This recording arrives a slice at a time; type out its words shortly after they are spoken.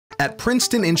At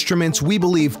Princeton Instruments, we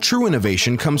believe true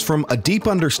innovation comes from a deep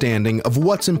understanding of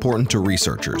what's important to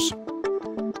researchers.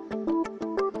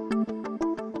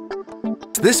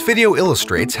 This video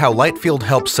illustrates how LightField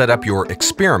helps set up your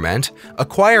experiment,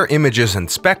 acquire images and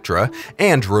spectra,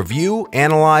 and review,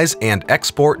 analyze, and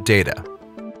export data.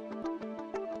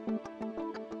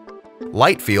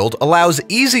 LightField allows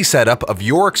easy setup of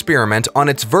your experiment on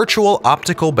its virtual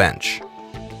optical bench.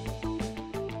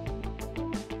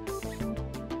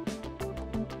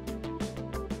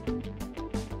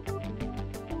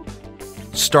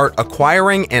 Start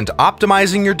acquiring and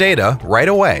optimizing your data right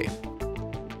away.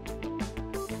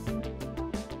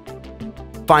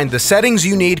 Find the settings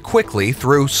you need quickly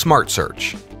through Smart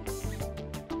Search.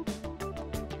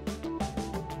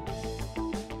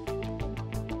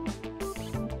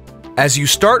 As you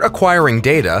start acquiring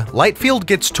data, LightField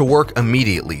gets to work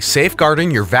immediately,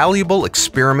 safeguarding your valuable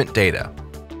experiment data.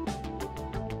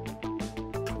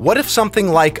 What if something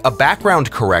like a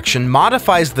background correction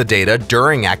modifies the data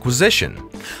during acquisition?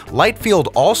 LightField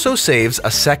also saves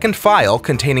a second file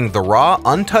containing the raw,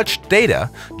 untouched data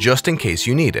just in case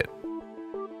you need it.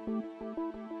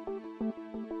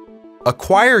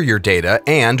 Acquire your data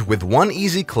and, with one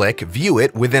easy click, view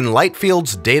it within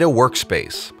LightField's data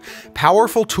workspace.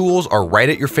 Powerful tools are right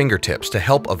at your fingertips to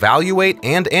help evaluate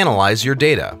and analyze your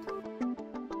data.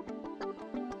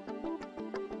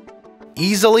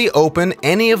 Easily open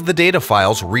any of the data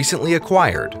files recently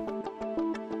acquired.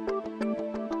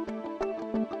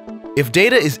 If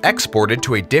data is exported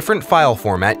to a different file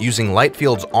format using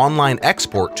LightField's online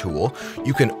export tool,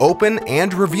 you can open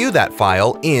and review that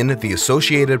file in the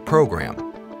associated program.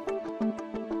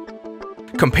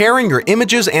 Comparing your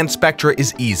images and spectra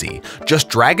is easy. Just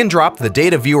drag and drop the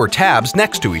data viewer tabs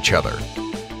next to each other.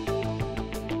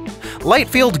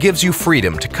 LightField gives you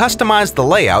freedom to customize the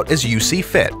layout as you see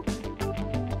fit.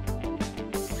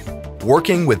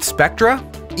 Working with spectra?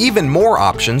 Even more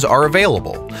options are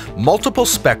available. Multiple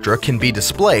spectra can be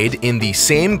displayed in the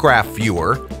same graph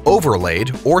viewer,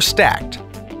 overlaid, or stacked.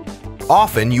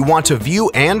 Often you want to view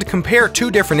and compare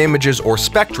two different images or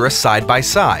spectra side by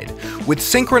side. With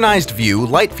Synchronized View,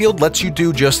 LightField lets you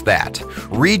do just that.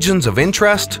 Regions of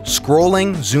interest,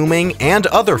 scrolling, zooming, and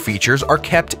other features are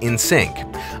kept in sync.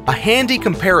 A handy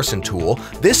comparison tool,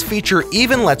 this feature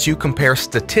even lets you compare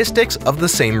statistics of the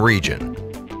same region.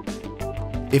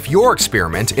 If your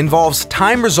experiment involves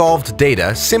time-resolved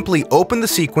data, simply open the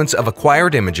sequence of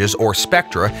acquired images or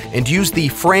spectra and use the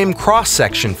Frame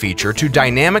Cross-Section feature to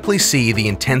dynamically see the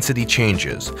intensity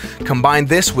changes. Combine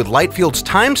this with LightField's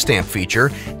timestamp feature,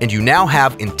 and you now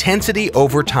have intensity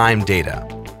over time data.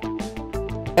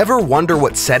 Ever wonder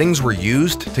what settings were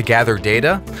used to gather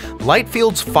data?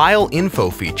 LightField's File Info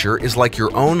feature is like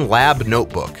your own lab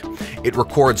notebook. It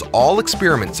records all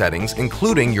experiment settings,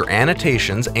 including your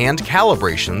annotations and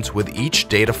calibrations with each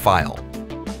data file.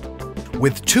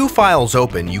 With two files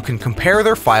open, you can compare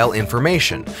their file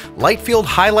information. LightField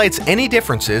highlights any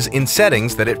differences in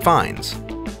settings that it finds.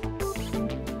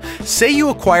 Say you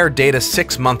acquired data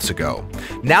 6 months ago.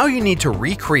 Now you need to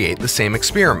recreate the same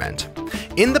experiment.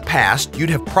 In the past, you'd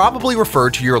have probably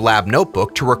referred to your lab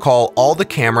notebook to recall all the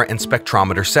camera and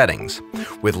spectrometer settings.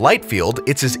 With LightField,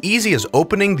 it's as easy as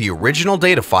opening the original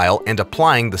data file and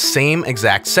applying the same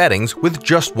exact settings with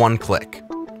just one click.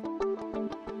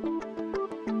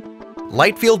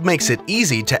 LightField makes it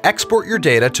easy to export your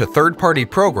data to third-party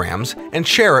programs and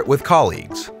share it with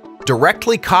colleagues.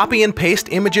 Directly copy and paste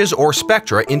images or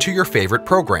spectra into your favorite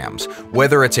programs,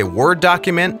 whether it's a Word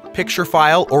document, picture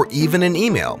file, or even an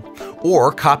email.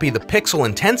 Or copy the pixel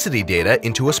intensity data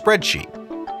into a spreadsheet.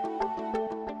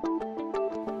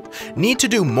 Need to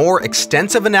do more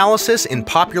extensive analysis in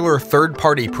popular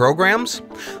third-party programs?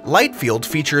 LightField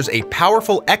features a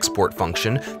powerful export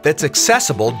function that's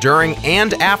accessible during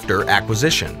and after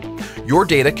acquisition. Your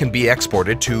data can be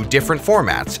exported to different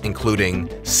formats, including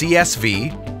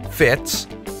CSV, FITS,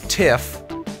 TIFF,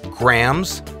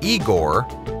 grams, EGOR,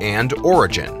 and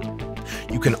Origin.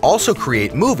 You can also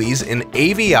create movies in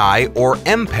AVI or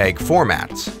MPEG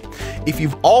formats. If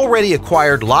you've already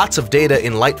acquired lots of data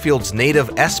in LightField's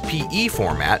native SPE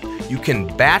format, you can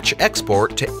batch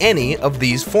export to any of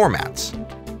these formats.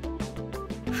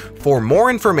 For more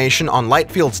information on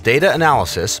LightField's data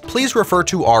analysis, please refer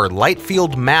to our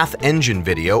LightField Math Engine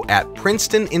video at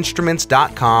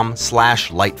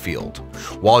princetoninstruments.com/LightField.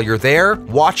 While you're there,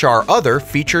 watch our other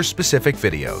feature-specific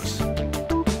videos.